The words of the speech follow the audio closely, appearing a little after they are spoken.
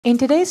In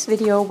today's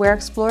video, we're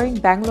exploring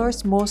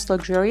Bangalore's most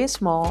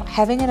luxurious mall,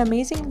 having an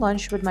amazing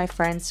lunch with my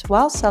friends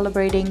while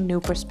celebrating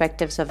new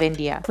perspectives of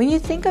India. When you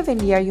think of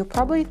India, you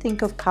probably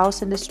think of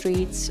cows in the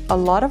streets, a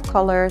lot of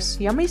colors,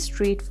 yummy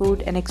street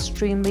food, and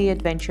extremely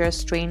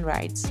adventurous train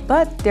rides.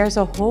 But there's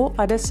a whole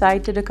other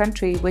side to the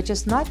country which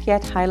is not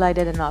yet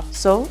highlighted enough.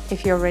 So,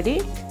 if you're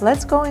ready,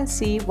 let's go and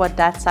see what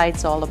that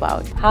side's all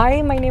about.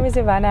 Hi, my name is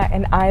Ivana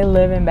and I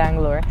live in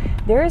Bangalore.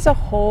 There is a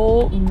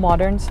whole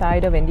modern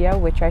side of India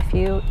which I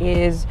feel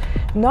is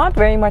not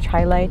very much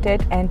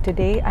highlighted, and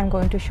today I'm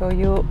going to show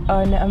you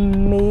an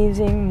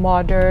amazing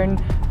modern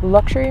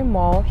luxury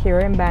mall here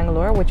in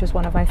Bangalore, which is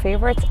one of my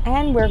favorites,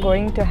 and we're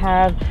going to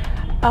have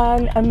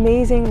an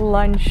amazing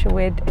lunch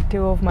with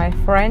two of my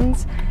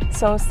friends.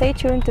 So stay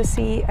tuned to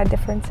see a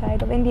different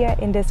side of India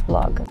in this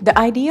vlog. The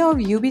idea of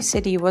UB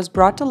City was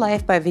brought to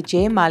life by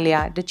Vijay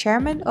Mallya, the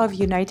chairman of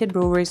United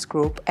Breweries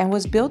Group, and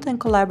was built in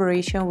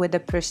collaboration with the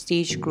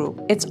Prestige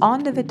Group. It's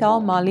on the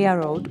Vital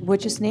Mallya Road,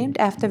 which is named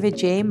after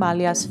Vijay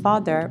Mallya's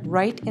father,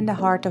 right in the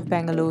heart of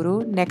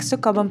Bengaluru, next to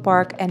Cubham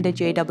Park and the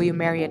JW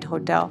Marriott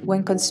Hotel.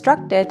 When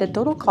constructed, the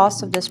total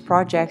cost of this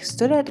project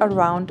stood at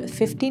around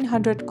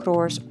 1,500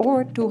 crores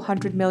or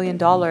 $200 million,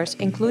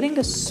 including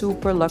the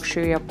super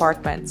luxury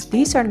apartments.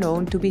 These are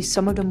known to be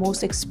some of the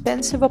most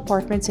expensive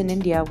apartments in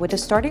India, with a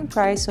starting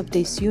price of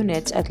these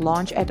units at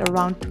launch at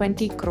around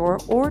 20 crore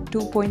or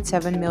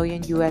 2.7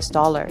 million US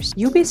dollars.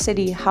 UB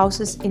City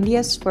houses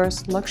India's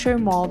first luxury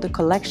mall, The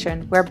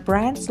Collection, where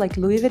brands like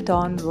Louis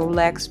Vuitton,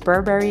 Rolex,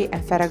 Burberry,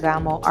 and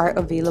Ferragamo are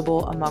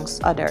available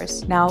amongst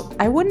others. Now,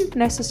 I wouldn't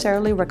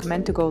necessarily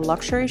recommend to go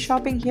luxury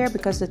shopping here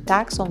because the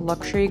tax on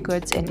luxury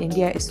goods in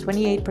India is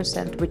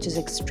 28%, which is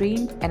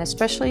extreme, and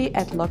especially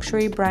at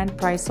luxury brand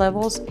price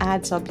levels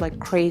adds up like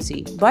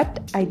crazy.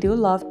 But I do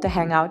love to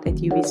hang out at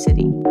UB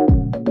City.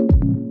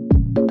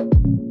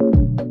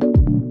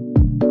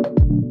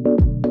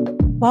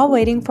 While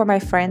waiting for my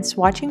friends,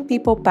 watching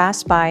people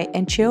pass by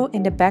and chill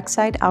in the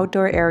backside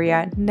outdoor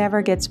area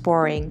never gets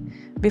boring.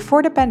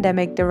 Before the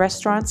pandemic, the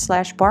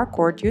restaurant/bar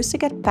court used to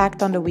get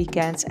packed on the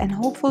weekends, and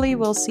hopefully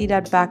we'll see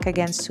that back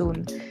again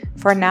soon.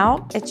 For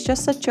now, it's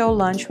just a chill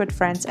lunch with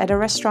friends at a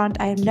restaurant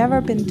I have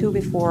never been to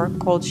before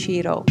called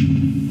Shiro.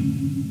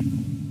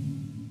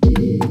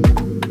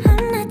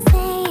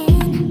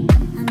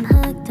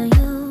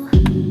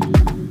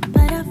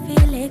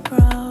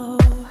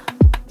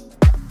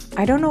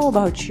 I don't know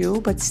about you,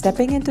 but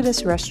stepping into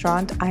this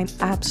restaurant, I'm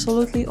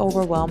absolutely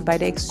overwhelmed by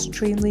the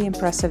extremely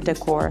impressive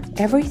decor.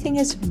 Everything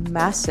is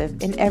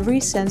massive in every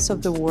sense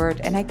of the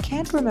word, and I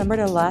can't remember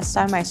the last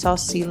time I saw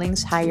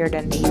ceilings higher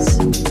than these.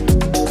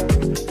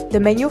 The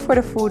menu for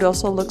the food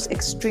also looks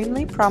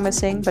extremely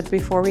promising, but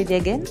before we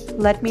dig in,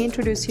 let me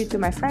introduce you to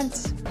my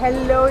friends.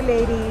 Hello,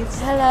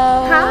 ladies.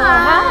 Hello.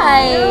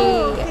 Hi.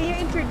 Hello. Can you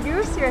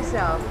introduce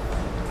yourself?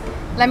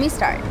 Let me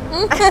start.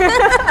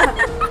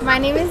 My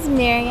name is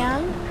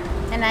Miriam,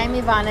 and I'm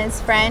Ivana's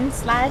friend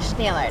 /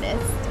 nail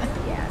artist.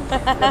 Yes,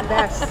 the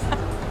best.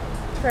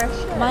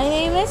 Precious. My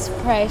name is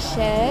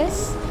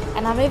Precious,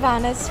 and I'm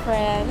Ivana's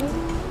friend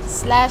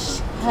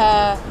 /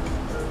 her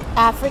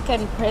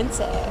African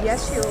princess.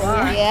 Yes, you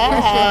are.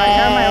 Yes. Yes, you are.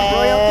 You're my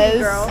royalty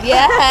girl.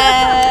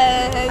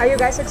 Yes. Are you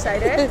guys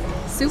excited?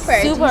 Super.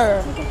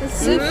 Super.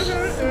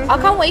 Mm-hmm. I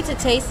can't wait to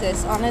taste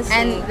this, honestly.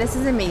 And this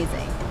is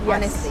amazing. Yes.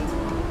 Honestly.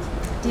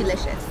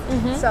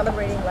 Delicious.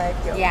 Celebrating life,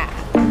 yo. Yeah.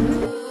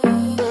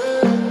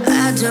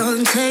 I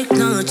don't take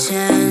no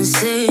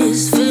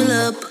chances. Fill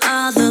up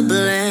all the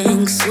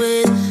blanks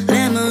with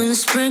lemon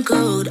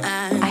sprinkled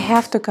ice. I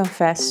have to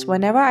confess,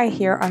 whenever I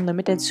hear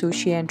unlimited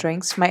sushi and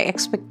drinks, my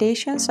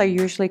expectations are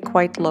usually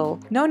quite low.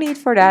 No need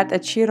for that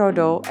at Shiro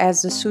though,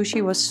 as the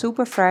sushi was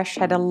super fresh,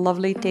 had a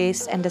lovely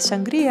taste, and the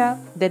sangria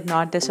did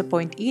not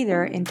disappoint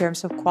either in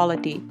terms of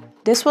quality.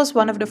 This was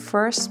one of the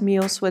first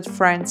meals with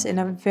friends in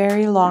a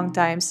very long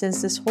time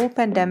since this whole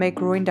pandemic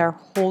ruined our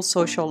whole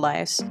social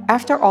lives.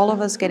 After all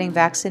of us getting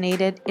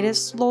vaccinated, it is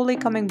slowly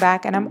coming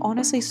back, and I'm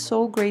honestly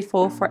so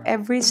grateful for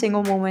every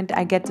single moment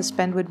I get to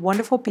spend with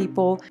wonderful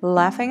people,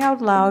 laughing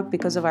out loud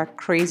because of our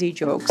crazy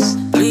jokes.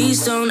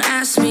 Please don't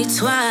ask me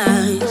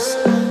twice.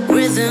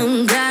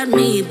 Rhythm got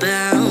me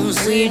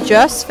bouncing. We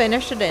just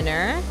finished the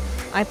dinner.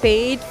 I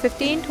paid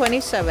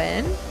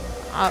 $15.27.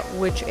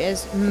 Which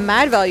is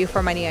mad value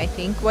for money, I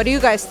think. What do you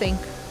guys think?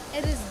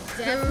 it is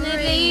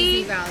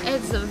definitely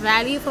it's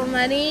value for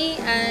money,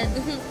 and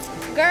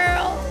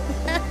girl.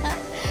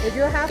 Did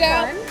you have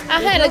Girl, fun?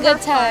 I had a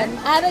good time.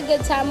 I had a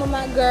good time with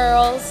my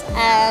girls,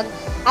 and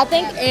I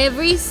think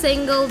every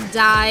single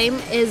dime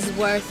is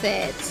worth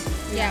it.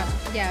 Yeah.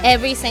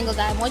 Every single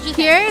dime. What you think?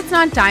 Here it's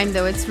not dime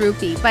though, it's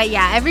rupee. But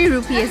yeah, every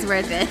rupee is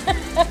worth it.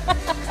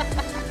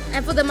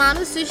 And for the amount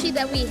of sushi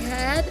that we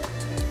had,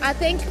 I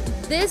think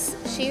this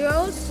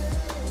Shiro's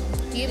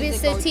UB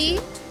City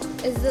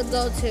is the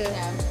go-to.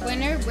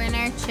 Yeah.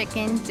 Winner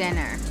chicken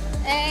dinner.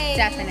 Hey,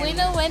 Definitely.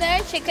 winner,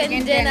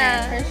 chicken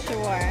dinner. for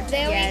sure.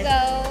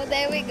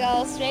 There we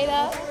go, straight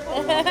up.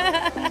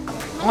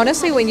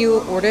 Honestly, when you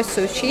order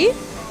sushi,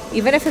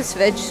 Even if it's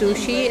veg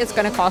sushi, it's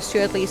gonna cost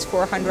you at least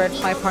 400,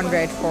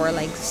 500 for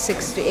like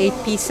 6 to 8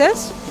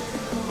 pieces.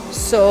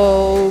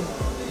 So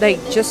like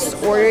just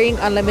ordering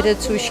unlimited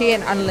sushi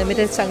and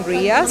unlimited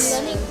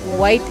sangrias,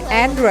 white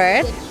and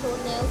red,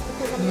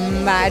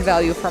 mad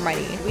value for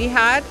money. We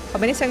had, how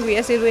many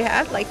sangrias did we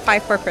have? Like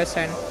 5 per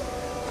person.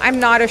 I'm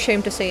not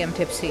ashamed to say I'm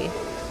tipsy.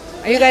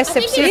 Are you guys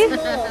tipsy?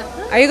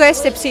 Are you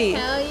guys tipsy?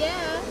 Hell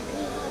yeah.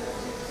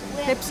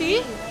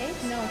 Tipsy?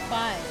 No,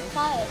 5.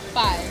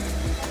 5.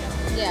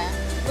 Yeah.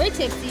 We're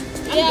tipsy.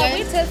 Yeah,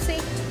 we're tipsy.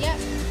 Yeah.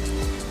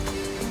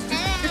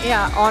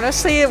 Yeah,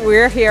 honestly,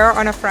 we're here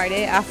on a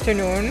Friday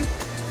afternoon.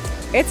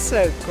 It's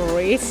a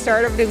great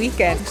start of the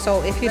weekend.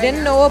 So if you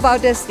didn't know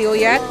about this deal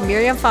yet,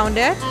 Miriam found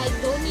it.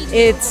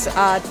 It's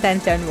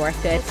 10/10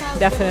 worth it,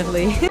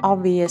 definitely.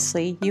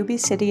 Obviously, UB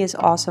City is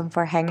awesome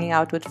for hanging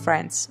out with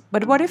friends.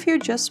 But what if you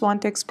just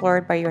want to explore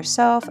it by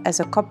yourself,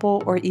 as a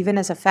couple, or even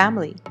as a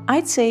family?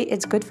 I'd say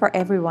it's good for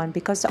everyone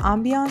because the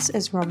ambiance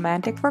is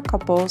romantic for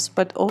couples,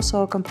 but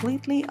also a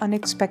completely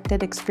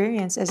unexpected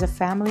experience as a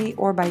family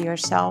or by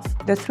yourself.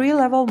 The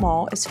 3-level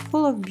mall is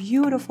full of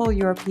beautiful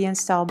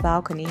European-style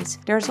balconies.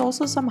 There's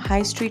also some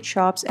high street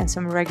shops and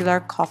some regular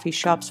coffee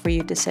shops for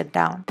you to sit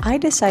down. I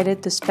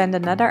decided to spend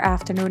another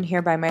afternoon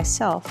here by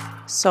myself.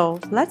 So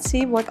let's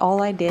see what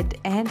all I did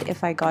and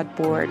if I got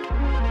bored.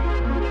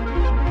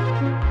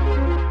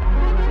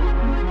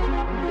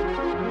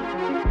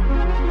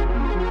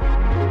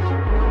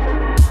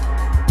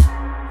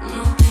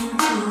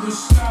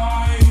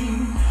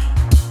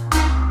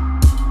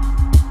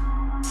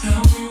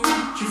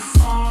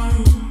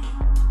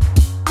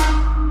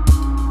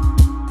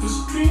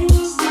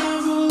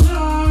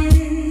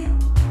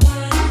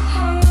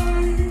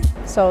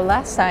 So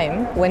last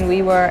time when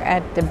we were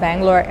at the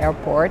Bangalore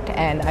airport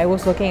and I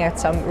was looking at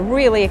some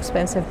really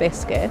expensive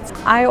biscuits,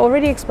 I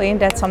already explained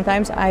that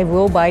sometimes I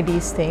will buy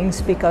these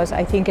things because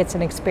I think it's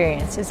an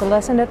experience. It's a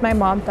lesson that my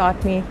mom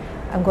taught me.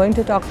 I'm going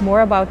to talk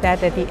more about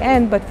that at the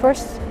end, but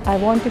first I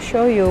want to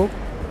show you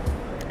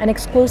an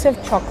exclusive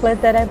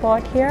chocolate that I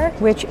bought here,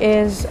 which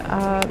is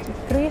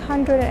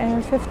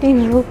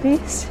 315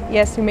 rupees.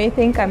 Yes, you may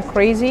think I'm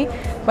crazy,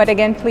 but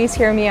again, please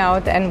hear me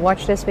out and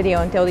watch this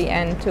video until the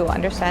end to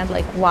understand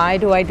like why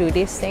do I do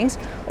these things.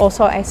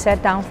 Also, I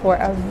sat down for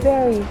a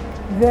very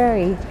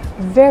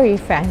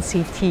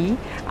fancy tea.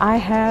 I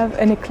have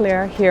an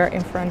eclair here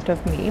in front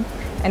of me,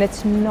 and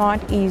it's not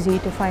easy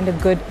to find a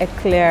good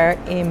eclair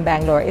in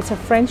Bangalore. It's a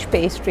French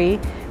pastry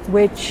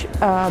which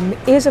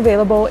is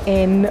available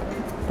in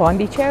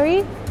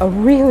Pondicherry, a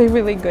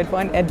really good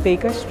one at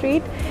Baker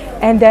Street,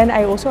 and then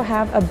I also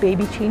have a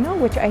baby chino,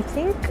 which I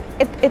think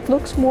it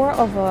looks more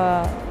of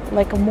a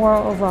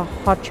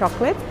hot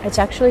chocolate. It's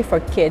actually for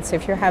kids.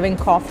 If you're having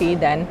coffee,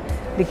 then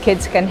the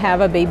kids can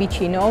have a baby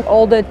chino.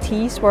 All the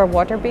teas were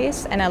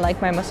water-based, and I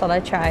like my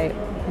masala chai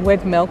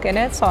with milk in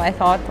it, so I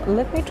thought,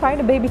 let me try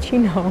the baby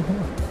chino.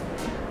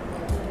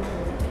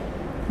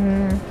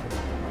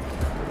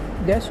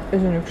 This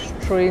is an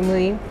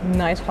extremely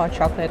nice hot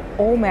chocolate.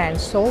 Oh man,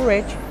 so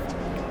rich,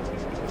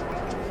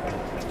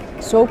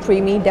 so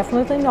creamy,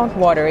 definitely not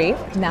watery.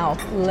 Now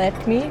let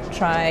me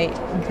try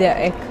the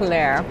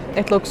eclair.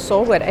 It looks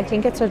so good. I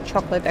think it's a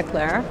chocolate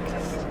eclair.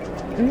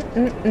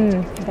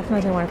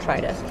 Definitely want to try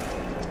this.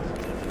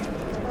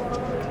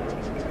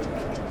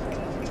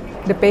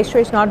 The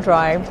pastry is not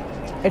dry,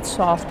 it's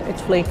soft,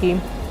 it's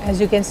flaky. As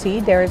you can see,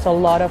 there is a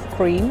lot of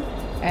cream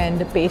and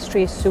the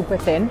pastry is super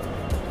thin.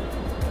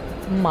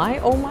 My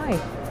oh my.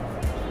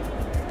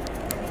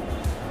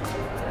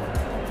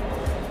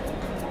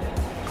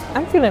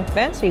 I'm feeling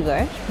fancy,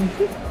 guys.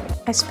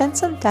 I spent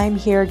some time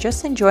here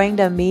just enjoying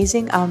the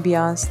amazing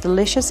ambiance,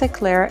 delicious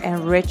eclair,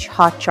 and rich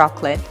hot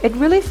chocolate. It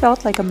really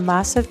felt like a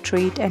massive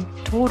treat and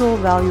total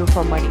value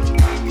for money.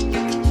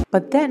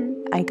 But then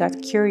I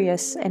got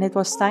curious and it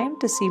was time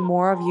to see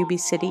more of UB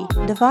City.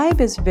 The vibe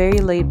is very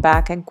laid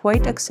back and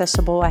quite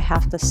accessible, I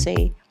have to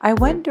say. I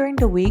went during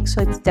the week,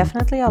 so it's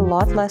definitely a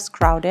lot less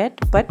crowded,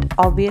 but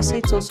obviously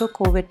it's also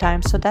COVID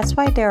time, so that's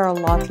why there are a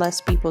lot less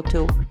people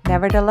too.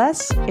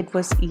 Nevertheless, it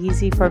was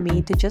easy for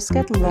me to just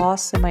get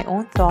lost in my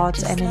own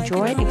thoughts and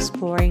enjoy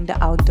exploring the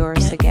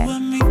outdoors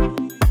again.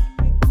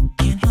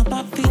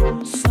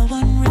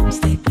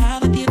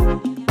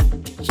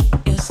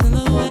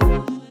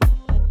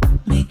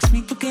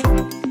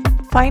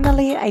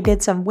 Finally, I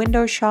did some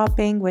window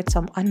shopping with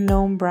some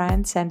unknown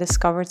brands and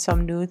discovered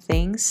some new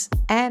things.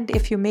 And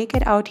if you make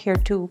it out here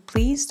too,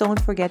 please don't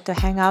forget to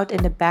hang out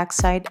in the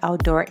backside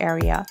outdoor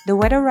area. The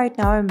weather right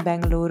now in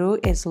Bangalore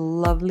is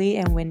lovely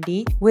and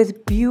windy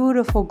with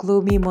beautiful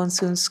gloomy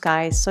monsoon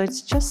skies, so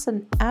it's just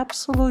an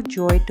absolute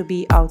joy to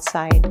be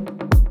outside.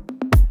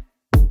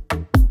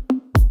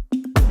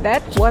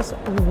 That was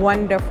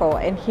wonderful,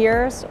 and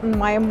here's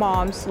my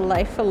mom's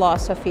life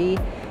philosophy.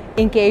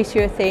 In case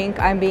you think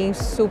I'm being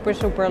super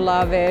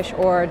lavish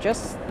or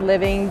just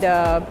living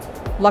the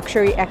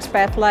luxury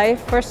expat life.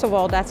 First of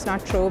all, that's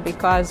not true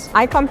because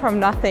I come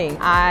from nothing.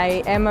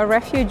 I am a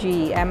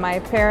refugee and my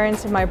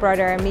parents, my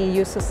brother and me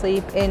used to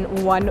sleep in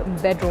one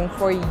bedroom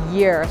for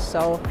years.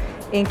 So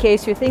In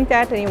case you think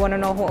that and you want to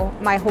know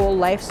my whole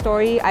life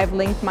story, I've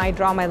linked my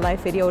Draw My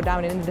Life video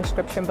down in the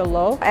description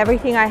below.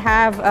 Everything I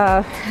have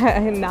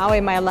now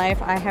in my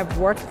life, I have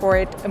worked for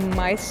it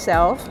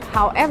myself.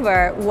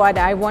 However, what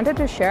I wanted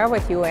to share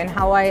with you and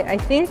how I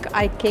think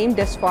I came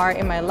this far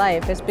in my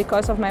life is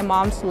because of my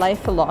mom's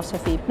life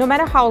philosophy. No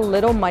matter how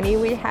little money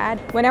we had,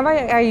 whenever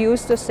I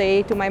used to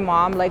say to my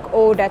mom like,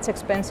 oh, that's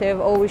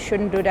expensive, oh, we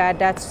shouldn't do that,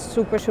 that's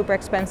super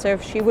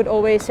expensive, she would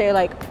always say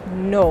like,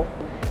 no,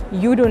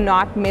 you do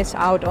not miss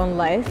out on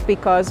life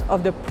because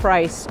of the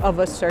price of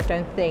a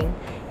certain thing.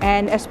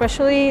 And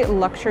especially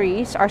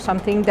luxuries are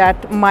something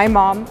that my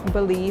mom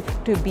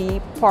believed to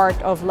be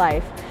part of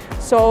life.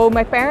 So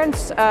my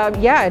parents,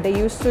 yeah, they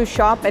used to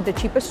shop at the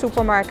cheapest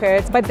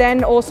supermarkets, but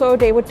then also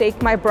they would take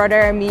my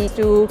brother and me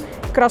to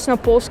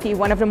Krasnopolski,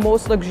 one of the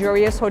most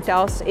luxurious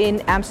hotels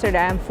in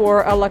Amsterdam,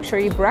 for a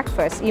luxury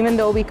breakfast. Even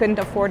though we couldn't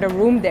afford a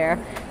room there,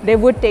 they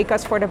would take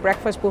us for the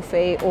breakfast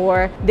buffet,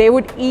 or they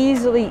would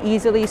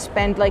easily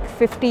spend like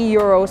 50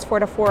 euros for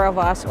the four of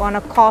us on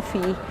a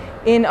coffee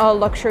in a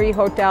luxury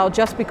hotel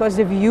just because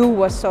the view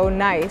was so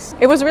nice.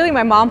 It was really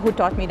my mom who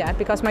taught me that,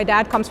 because my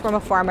dad comes from a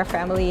farmer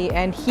family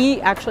and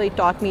he actually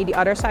taught me the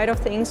other side of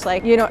things.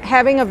 Like, you know,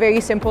 having a very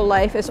simple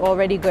life is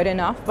already good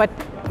enough, but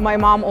my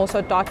mom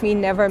also taught me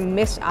never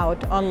miss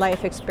out on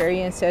life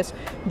experiences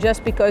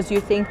just because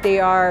you think they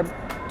are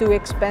too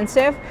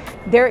expensive.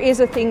 There is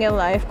a thing in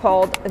life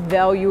called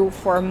value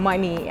for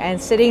money,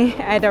 and sitting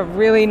at a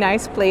really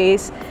nice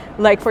place,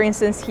 like for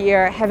instance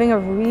here, having a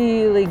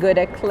really good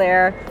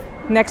eclair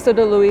next to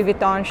the Louis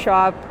Vuitton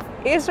shop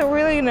is a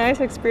really nice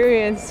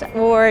experience.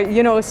 Or,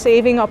 you know,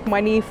 saving up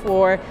money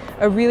for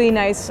a really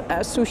nice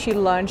sushi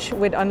lunch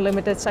with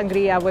unlimited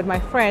sangria with my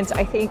friends,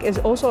 I think is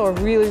also a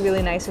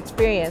really nice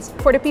experience.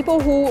 For the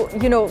people who,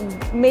 you know,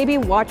 maybe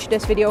watch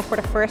this video for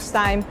the first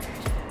time,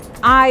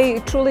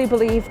 I truly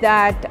believe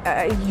that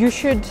you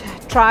should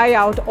try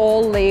out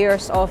all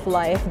layers of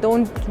life.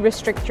 Don't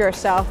restrict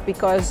yourself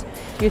because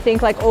you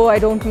think like, oh, I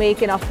don't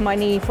make enough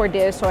money for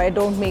this, or I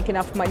don't make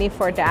enough money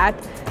for that.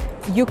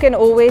 You can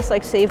always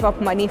like save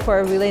up money for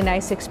a really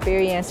nice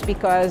experience,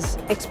 because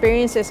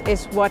experiences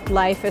is what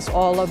life is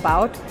all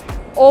about.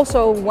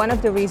 Also, one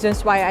of the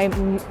reasons why I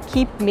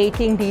keep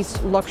making these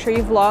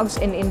luxury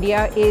vlogs in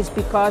India is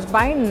because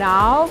by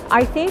now,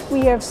 I think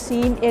we have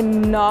seen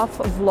enough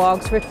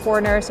vlogs with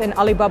foreigners in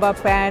Alibaba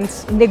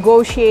pants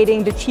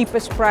negotiating the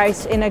cheapest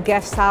price in a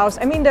guest house.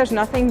 I mean, there's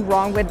nothing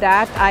wrong with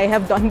that. I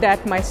have done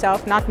that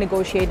myself, not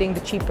negotiating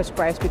the cheapest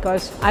price,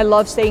 because I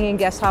love staying in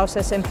guest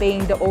houses and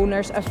paying the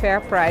owners a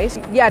fair price.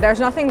 Yeah, there's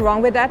nothing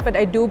wrong with that, but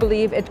I do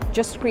believe it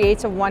just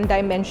creates a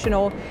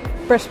one-dimensional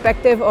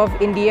perspective of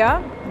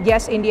India.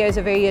 Yes, India is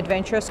a very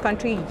adventurous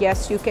country.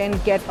 Yes, you can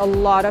get a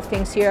lot of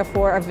things here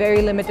for a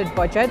very limited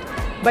budget.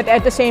 But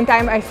at the same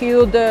time, I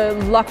feel the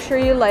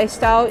luxury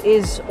lifestyle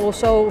is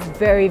also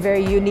very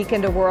unique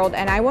in the world.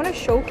 And I want to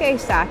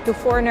showcase that to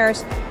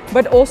foreigners,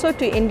 but also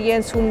to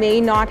Indians who may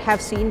not have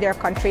seen their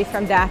country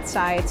from that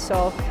side.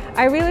 So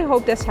I really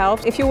hope this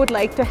helps. If you would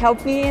like to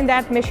help me in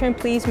that mission,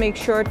 please make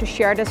sure to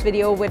share this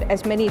video with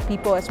as many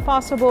people as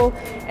possible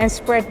and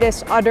spread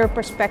this other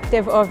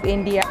perspective of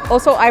India.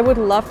 Also, I would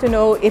love to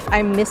know if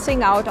I'm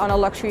missing out on a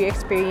luxury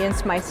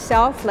experience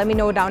myself. Let me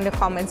know down in the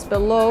comments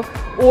below,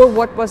 or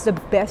what was the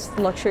best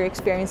luxury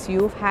experience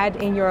you've had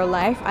in your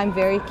life. I'm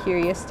very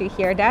curious to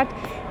hear that.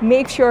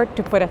 Make sure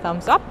to put a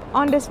thumbs up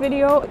on this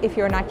video. If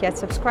you're not yet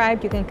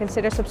subscribed, you can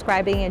consider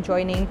subscribing and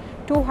joining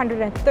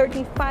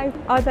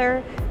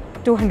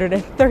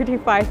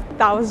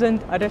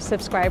 235,000 other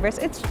subscribers.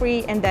 It's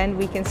free, and then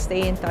we can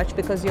stay in touch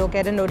because you'll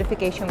get a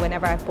notification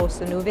whenever I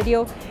post a new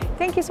video.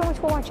 Thank you so much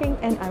for watching,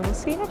 and I will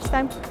see you next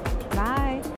time. Bye.